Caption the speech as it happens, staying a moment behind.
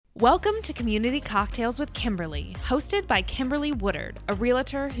Welcome to Community Cocktails with Kimberly, hosted by Kimberly Woodard, a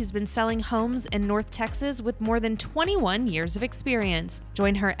realtor who's been selling homes in North Texas with more than 21 years of experience.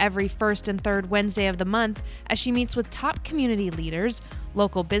 Join her every first and third Wednesday of the month as she meets with top community leaders,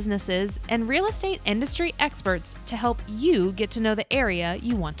 local businesses, and real estate industry experts to help you get to know the area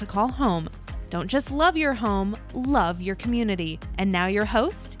you want to call home. Don't just love your home, love your community. And now your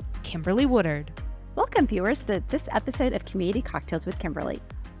host, Kimberly Woodard. Welcome, viewers, to this episode of Community Cocktails with Kimberly.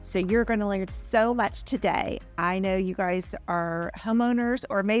 So you're going to learn so much today. I know you guys are homeowners,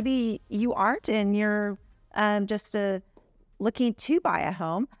 or maybe you aren't and you're just looking to buy a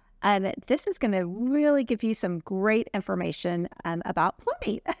home. This is going to really give you some great information about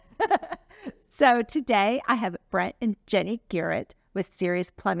plumbing. So today I have Brent and Jeni Garrett with Serious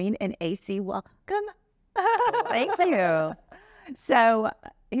Plumbing and AC. Welcome. Thank you. So,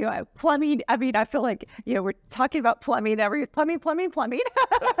 plumbing, I feel like, we're talking about plumbing, plumbing.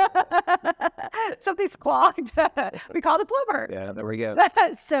 Something's clogged. We call the plumber. Yeah, there we go.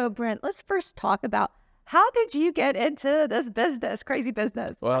 So, Brent, let's first talk about how did you get into this business, crazy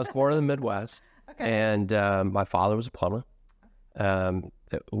business? Well, I was born in the Midwest, and my father was a plumber.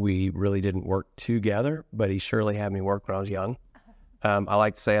 We really didn't work together, but he surely had me work when I was young. I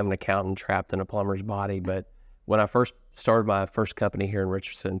like to say I'm an accountant trapped in a plumber's body, but when I first started my first company here in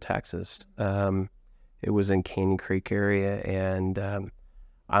Richardson, Texas, it was in Canyon Creek area, and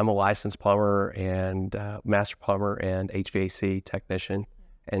I'm a licensed plumber and master plumber and HVAC technician,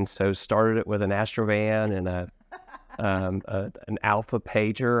 and so started it with an Astrovan and an Alpha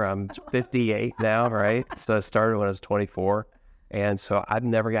pager. I'm 58 now, right? So I started when I was 24, and so I've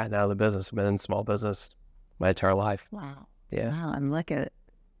never gotten out of the business. I've been in small business my entire life. Wow. Yeah. Wow, and look at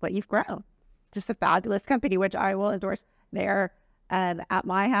what you've grown. Just a fabulous company, which I will endorse. They're at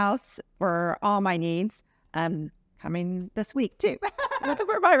my house for all my needs. Coming this week too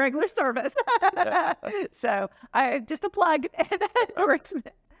for my regular service. So I just a plug and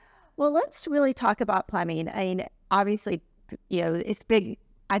endorsement. Well, let's really talk about plumbing. I mean, obviously, it's big.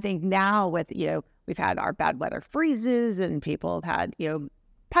 I think now with we've had our bad weather freezes and people have had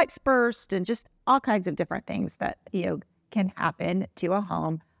pipes burst and just all kinds of different things that can happen to a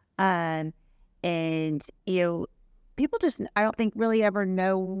home. And people just, I don't think really ever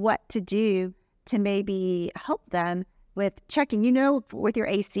know what to do to maybe help them with checking. With your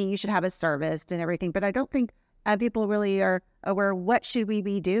AC, you should have it serviced and everything, but I don't think people really are aware what should we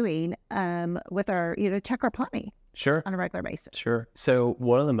be doing with our, check our plumbing. Sure. On a regular basis. Sure. So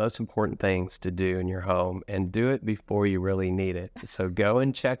one of the most important things to do in your home, and do it before you really need it, so go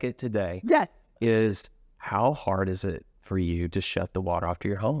and check it today, Yes. is how hard is it for you to shut the water off to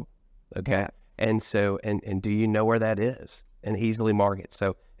your home? Okay. Yes. And so, and do you know where that is? And easily mark it.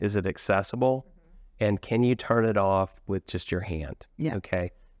 So is it accessible? And can you turn it off with just your hand? Yeah. Okay.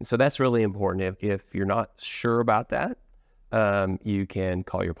 And so that's really important. If you're not sure about that, you can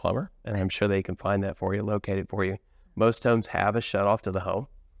call your plumber, and I'm sure they can find that for you, locate it for you. Most homes have a shut off to the home,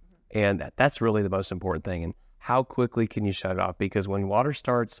 and that's really the most important thing. And how quickly can you shut it off? Because when water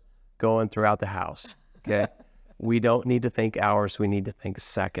starts going throughout the house, okay, we don't need to think hours, we need to think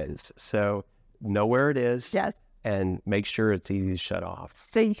seconds. So know where it is. Yes. And make sure it's easy to shut off.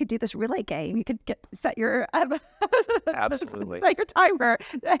 So you could do this relay game. You could set your Absolutely. set your timer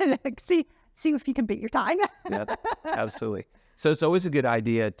and see if you can beat your time. Yeah, absolutely. So it's always a good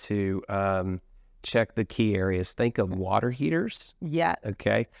idea to check the key areas. Think of water heaters. Yeah.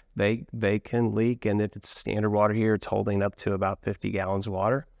 Okay. They can leak, and if it's standard water heater, it's holding up to about 50 gallons of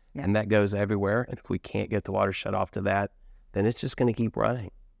water, and that goes everywhere. And if we can't get the water shut off to that, then it's just going to keep running.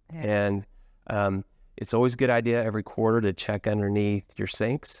 Yeah. And it's always a good idea every quarter to check underneath your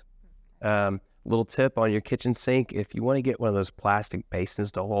sinks. Little tip on your kitchen sink: if you want to get one of those plastic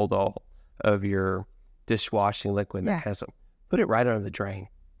basins to hold all of your dishwashing liquid that has them, put it right under the drain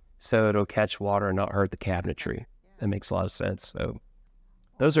so it'll catch water and not hurt the cabinetry. That makes a lot of sense. So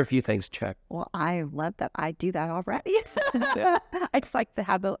those are a few things to check. Well, I love that I do that already. I just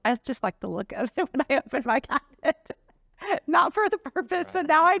like the look of it when I open my cabinet. Not for the purpose, but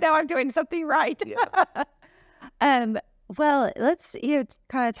now I know I'm doing something right. Yeah. Well, let's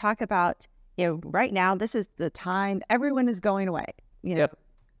kind of talk about right now. This is the time everyone is going away. Yep.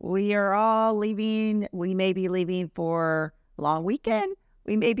 We are all leaving. We may be leaving for a long weekend.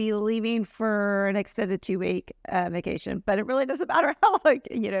 We may be leaving for an extended 2-week vacation, but it really doesn't matter how,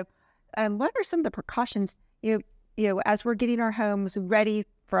 what are some of the precautions, as we're getting our homes ready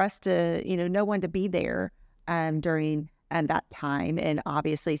for us to, know when to be there during that time. And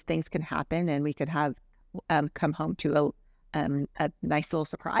obviously things can happen and we could have come home to a nice little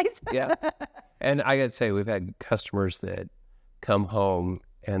surprise. Yeah. And I got to say, we've had customers that come home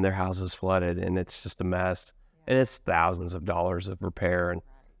and their house is flooded and it's just a mess. And it's thousands of dollars of repair, and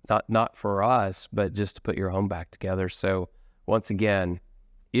not for us, but just to put your home back together. So once again,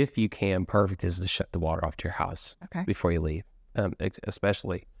 if you can, perfect is to shut the water off to your house before you leave,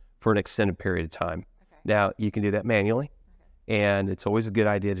 especially for an extended period of time. Now, you can do that manually, and it's always a good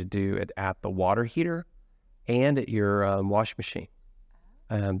idea to do it at the water heater and at your washing machine.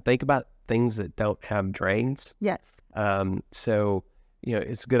 Think about things that don't have drains. Yes. So,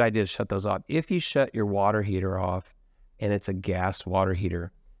 it's a good idea to shut those off. If you shut your water heater off and it's a gas water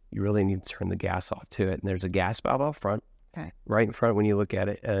heater, you really need to turn the gas off to it. And there's a gas valve out front, right in front when you look at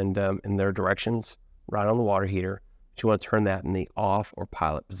it. And there are directions right on the water heater. But you want to turn that in the off or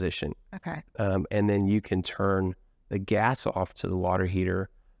pilot position. And then you can turn the gas off to the water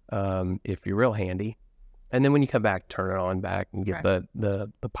heater if you're real handy. And then when you come back, turn it on back and get the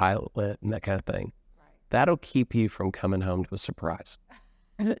pilot lit and that kind of thing. That'll keep you from coming home to a surprise.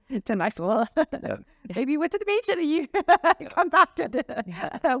 It's a nice little, maybe you went to the beach and you come back to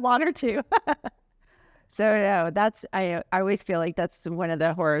the water too. So no, I always feel like that's one of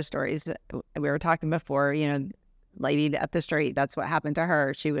the horror stories. We were talking before, lady up the street, that's what happened to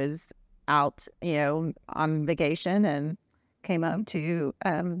her. She was out, on vacation and came home to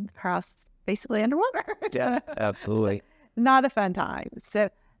her house basically underwater. Yeah, absolutely. Not a fun time. So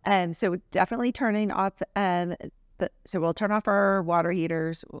definitely turning off, so we'll turn off our water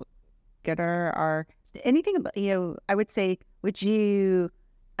heaters, we'll get our anything, I would say, would you,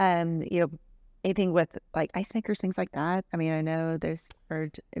 anything with like ice makers, things like that? I mean, I know there's,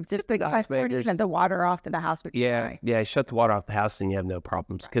 or if just the transporting the water off to the house. Yeah, shut the water off the house and you have no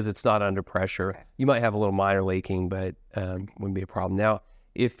problems because it's not under pressure. You might have a little minor leaking, but wouldn't be a problem. Now,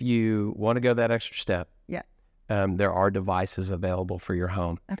 if you want to go that extra step, there are devices available for your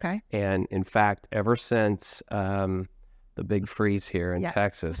home. And in fact, ever since the big freeze here in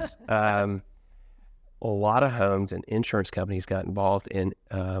Texas, a lot of homes and insurance companies got involved in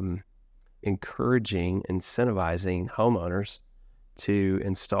encouraging, incentivizing homeowners to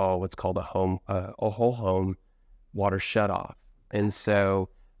install what's called a whole home water shutoff. And so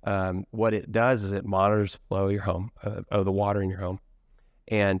what it does is it monitors the flow of your home, of the water in your home.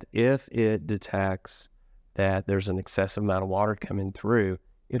 And if it detects that there's an excessive amount of water coming through,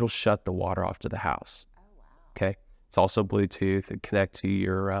 it'll shut the water off to the house. Okay. It's also Bluetooth. It connects to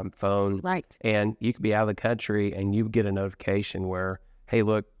your phone. Right. And you could be out of the country and you get a notification where, hey,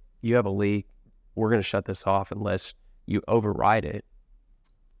 look, you have a leak. We're going to shut this off unless you override it.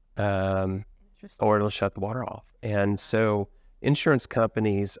 Or it'll shut the water off. And so insurance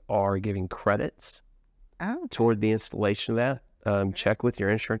companies are giving credits toward the installation of that. Check with your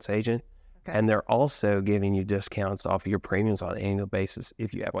insurance agent. And they're also giving you discounts off of your premiums on an annual basis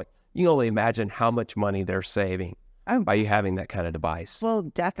if you have one. You can only imagine how much money they're saving by you having that kind of device. Well,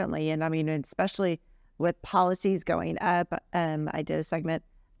 definitely. And I mean, especially with policies going up, I did a segment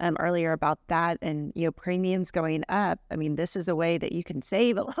earlier about that and, premiums going up. I mean, this is a way that you can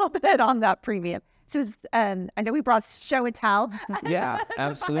save a little bit on that premium. So I know we brought show and tell. Yeah,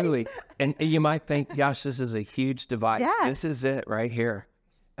 absolutely. And you might think, gosh, this is a huge device. Yeah. This is it right here.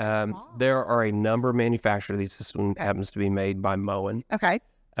 There are a number of manufacturers. This one happens to be made by Moen.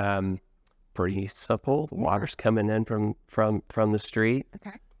 Pretty simple. The water's coming in from the street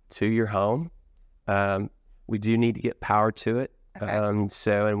to your home. We do need to get power to it. During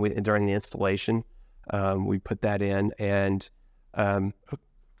the installation, we put that in, and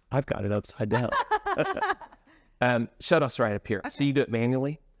I've got it upside down. Shut off's right up here. So you do it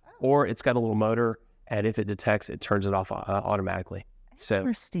manually, or it's got a little motor, and if it detects, it turns it off automatically.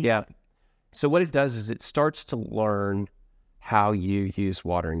 So, so what it does is it starts to learn how you use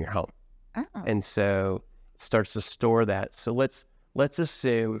water in your home. And so it starts to store that. So let's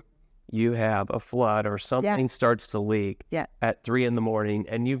assume you have a flood or something starts to leak at 3 a.m.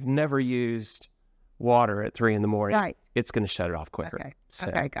 and you've never used water at 3 a.m. Right. It's going to shut it off quicker.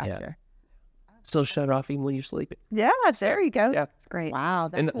 Gotcha. Yeah. So shut it off even when you're sleeping. Yeah, there you go. Yeah. That's great. Wow.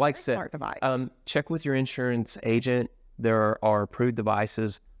 That's and like smart device. Check with your insurance agent. There are approved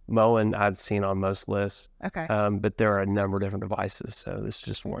devices. Moen I've seen on most lists. But there are a number of different devices. So this is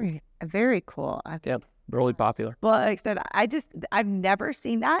just one. Very cool. Really popular. Well, like I said, I've never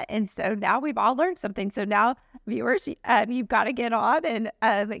seen that. And so now we've all learned something. So now viewers, you've got to get on and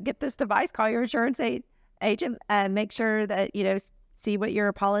get this device, call your insurance agent and make sure that, see what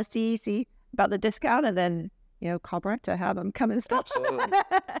your policy, see about the discount, and then, call Brent to have him come install. Absolutely.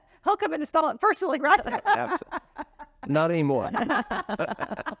 He'll come and install it personally, right? Absolutely. Not anymore.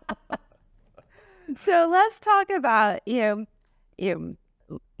 So let's talk about,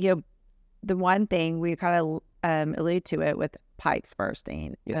 the one thing we kind of allude to it with pipes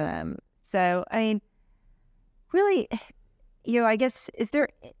bursting. Yeah. So, I mean, really, I guess,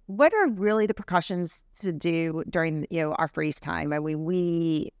 what are really the precautions to do during, our freeze time? I mean,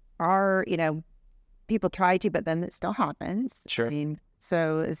 we are, people try to, but then it still happens. Sure. I mean,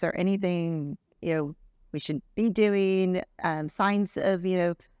 so is there anything, we should be doing, signs of,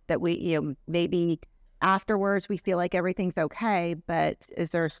 that we, maybe afterwards we feel like everything's okay, but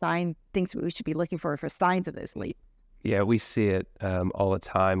is there things that we should be looking for signs of those leaks? Yeah, we see it all the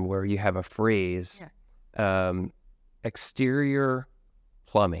time where you have a freeze. Yeah. Exterior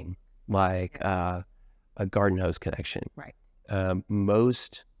plumbing, like a garden hose connection. Right.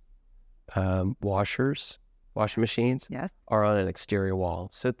 Most washing machines Yes. are on an exterior wall.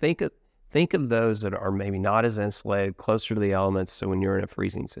 So think of those that are maybe not as insulated, closer to the elements. So when you're in a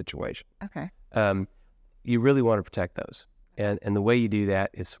freezing situation, Okay. you really want to protect those. And the way you do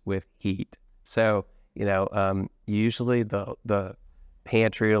that is with heat. So, usually the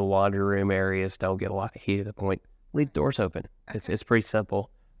pantry or laundry room areas don't get a lot of heat at the point. Leave doors open. Okay. It's pretty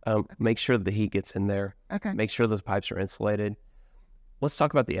simple. Make sure the heat gets in there. Okay. Make sure those pipes are insulated. Let's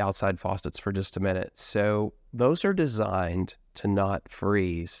talk about the outside faucets for just a minute. So those are designed to not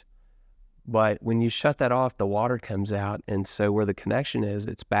freeze. But when you shut that off, the water comes out. And so where the connection is,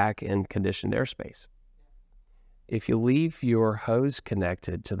 it's back in conditioned airspace. If you leave your hose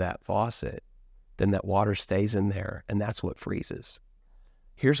connected to that faucet, then that water stays in there, and that's what freezes.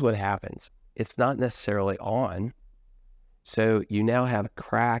 Here's what happens. It's not necessarily on, so you now have a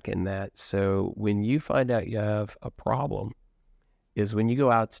crack in that. So when you find out you have a problem is when you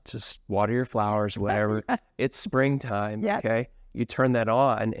go out to just water your flowers, whatever, it's springtime, Yep. okay? You turn that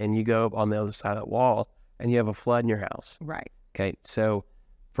on, and you go up on the other side of that wall, and you have a flood in your house, Right. okay? So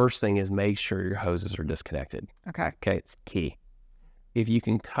first thing is make sure your hoses are disconnected. Okay. Okay, it's key. If you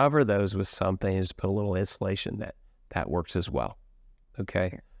can cover those with something, just put a little insulation, that works as well.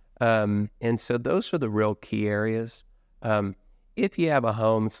 Okay. And so those are the real key areas. If you have a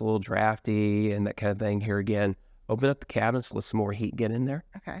home that's a little drafty and that kind of thing, here again, open up the cabinets, let some more heat get in there.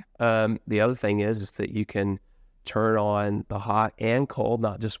 Okay. The other thing is that you can turn on the hot and cold,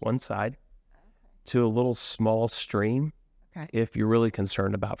 not just one side, to a little small stream. Okay. If you're really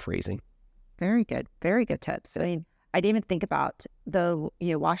concerned about freezing. Very good. Very good tips. I mean, I didn't even think about the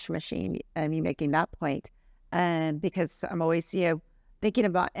washing machine and you making that point, because I'm always thinking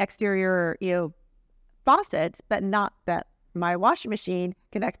about exterior faucets, but not that my washing machine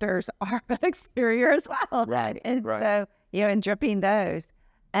connectors are exterior as well. Right. And right. so and dripping those.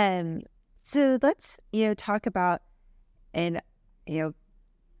 So let's talk about, and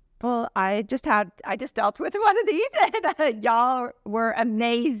well, I just dealt with one of these, and y'all were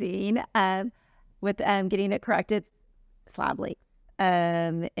amazing with getting it corrected. Slab leaks.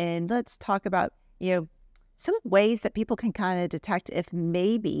 And let's talk about some ways that people can kind of detect if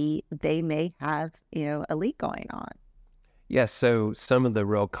maybe they may have a leak going on. Yeah. So some of the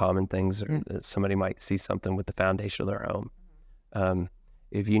real common things are that somebody might see something with the foundation of their home.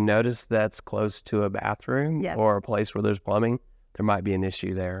 If you notice that's close to a bathroom or a place where there's plumbing, there might be an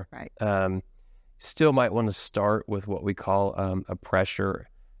issue there. Right. Still might want to start with what we call a pressure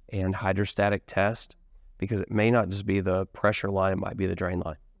and hydrostatic test, because it may not just be the pressure line, it might be the drain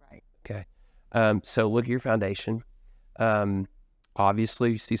line. Right. Okay. So look at your foundation.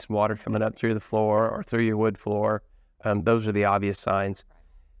 Obviously, you see some water coming up through the floor or through your wood floor. Those are the obvious signs.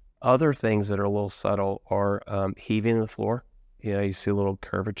 Right. Other things that are a little subtle are heaving in the floor. You see a little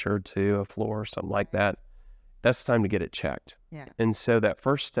curvature to a floor or something like that. That's time to get it checked. Yeah. And so that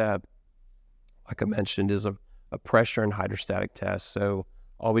first step, like I mentioned, is a pressure and hydrostatic test. So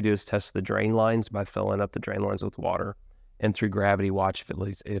all we do is test the drain lines by filling up the drain lines with water, and through gravity, watch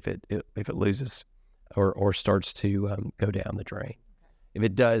if it loses or starts to go down the drain. Okay. If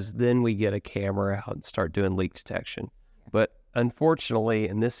it does, then we get a camera out and start doing leak detection. Yeah. But unfortunately,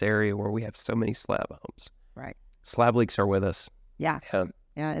 in this area where we have so many slab homes, right, slab leaks are with us. Yeah.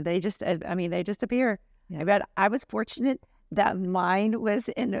 They just appear. Yeah. But I was fortunate that mine was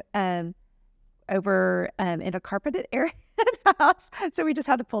in over in a carpeted area in the house, so we just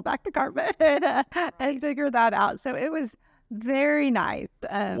had to pull back the carpet and figure that out. So it was very nice.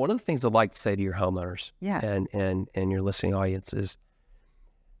 One of the things I'd like to say to your homeowners, and your listening audience is,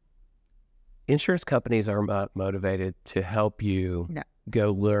 insurance companies are motivated to help you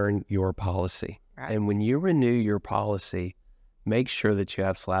go learn your policy. Right. And when you renew your policy, make sure that you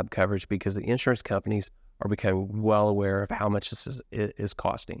have slab coverage, because the insurance companies are becoming well aware of how much this is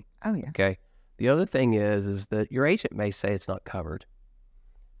costing. Oh, yeah. Okay. The other thing is that your agent may say it's not covered.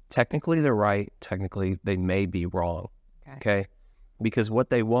 Technically, they're right. Technically, they may be wrong. Okay. because what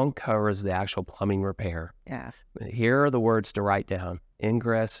they won't cover is the actual plumbing repair. Yeah. Here are the words to write down: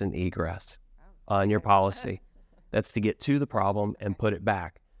 ingress and egress on your policy. That's to get to the problem and put it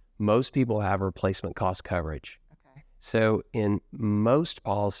back. Most people have replacement cost coverage. Okay. So in most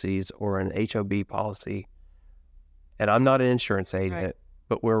policies or an HOB policy, and I'm not an insurance agent, Right.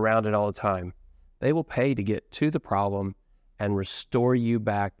 but we're around it all the time, they will pay to get to the problem and restore you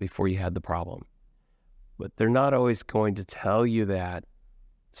back before you had the problem. But they're not always going to tell you that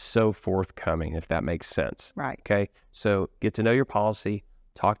so forthcoming, if that makes sense. Right. Okay. So get to know your policy,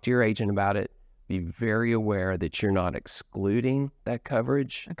 talk to your agent about it, be very aware that you're not excluding that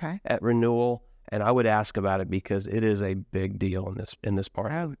coverage Okay. at renewal. And I would ask about it because it is a big deal in this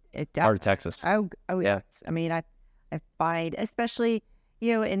part, Oh, it part of Texas. Oh, Yeah. yes. I mean, I find, especially,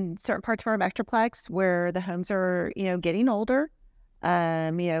 in certain parts of our metroplex where the homes are, getting older,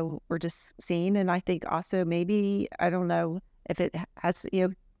 we're just seeing, and I think also maybe, I don't know if it has,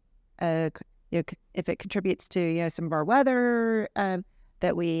 if it contributes to, some of our weather,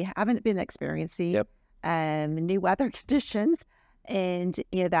 that we haven't been experiencing, Yep. New weather conditions, and,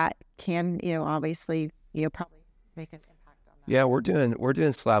 that can, obviously, probably make an impact on that. Yeah, we're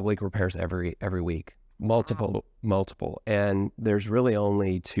doing slab leak repairs every week, multiple, and there's really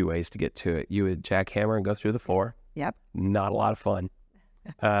only two ways to get to it. You would jackhammer and go through the floor. Yep. Not a lot of fun.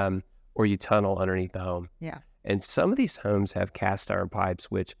 Or you tunnel underneath the home. Yeah. And some of these homes have cast iron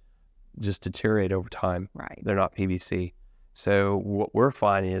pipes, which just deteriorate over time. Right. They're not PVC. So what we're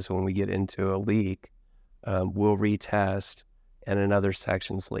finding is when we get into a leak, we'll retest and another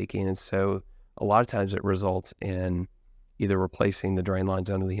section's leaking. And so a lot of times it results in either replacing the drain lines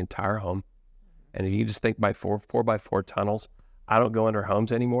under the entire home. And if you just think by 4x4 tunnels, I don't go under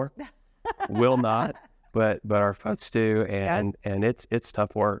homes anymore. Will not, but our folks do. And it's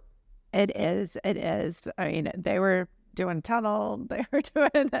tough work. It is. I mean, they were doing tunnel. They were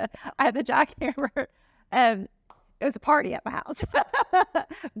doing. I had the jackhammer, and it was a party at my house.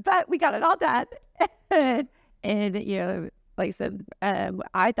 But we got it all done, and like I said,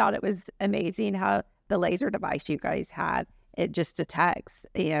 I thought it was amazing how the laser device you guys had, it just detects.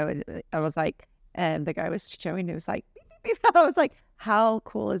 I was like, and the guy was showing. It was like, beep, beep, beep. I was like, how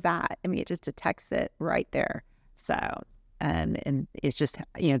cool is that? I mean, it just detects it right there. So. And it's just,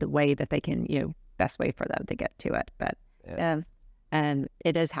 the way that they can, best way for them to get to it. But, and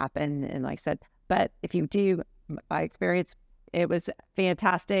it does happen. And like I said, but if you do, my experience, it was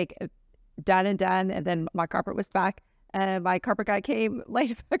fantastic, done. And then my carpet was back. And my carpet guy came,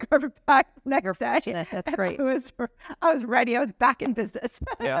 laid my carpet back next day. That's great. I was ready. I was back in business.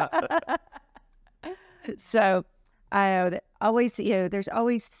 Yeah. So, that always, there's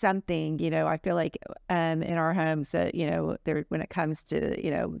always something, I feel like, in our homes that, there, when it comes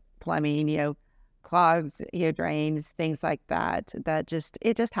to, plumbing, clogs, drains, things like that, it just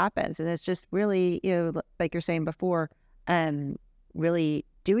happens. And it's just really, like you're saying before, really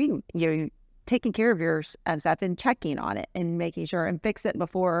doing, taking care of your stuff and checking on it and making sure and fix it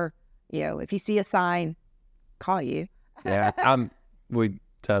before, if you see a sign, call you. Yeah. We've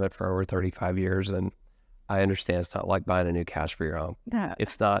done it for over 35 years, and I understand it's not like buying a new couch for your home. No.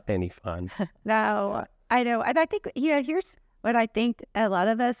 It's not any fun. No, I know. And I think, here's what I think a lot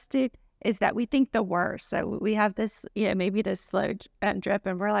of us do is that we think the worst. So we have this, maybe this slow drip,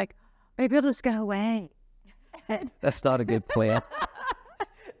 and we're like, maybe it'll just go away. That's not a good plan.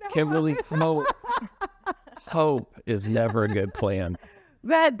 Kimberly, hope is never a good plan.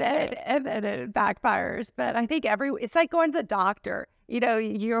 But then it backfires. But I think it's like going to the doctor.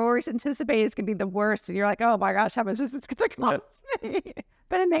 You're always anticipating it's going to be the worst. And you're like, oh my gosh, how much is this going to cost me?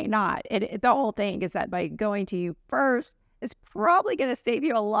 But it may not. The whole thing is that by going to you first, it's probably going to save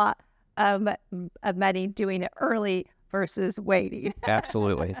you a lot of money doing it early versus waiting.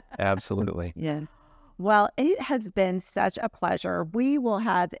 Absolutely. Yes. Well, it has been such a pleasure. We will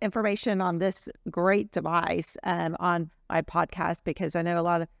have information on this great device on my podcast, because I know a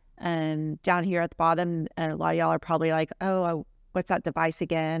lot of down here at the bottom, a lot of y'all are probably like, oh, what's that device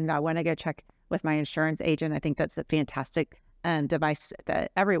again? I want to go check with my insurance agent. I think that's a fantastic device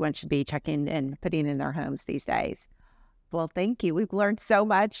that everyone should be checking and putting in their homes these days. Well, thank you. We've learned so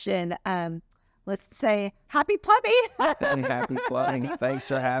much, and let's say happy plumbing. Happy plumbing. Thanks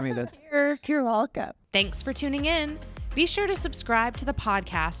for having us. You're welcome. Thanks for tuning in. Be sure to subscribe to the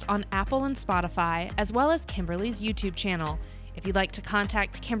podcast on Apple and Spotify, as well as Kimberly's YouTube channel. If you'd like to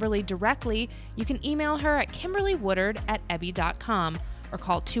contact Kimberly directly, you can email her at kimberlywoodard@ebby.com or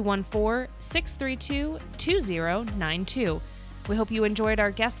call 214-632-2092. We hope you enjoyed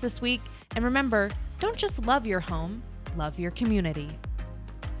our guest this week, and remember, don't just love your home, love your community.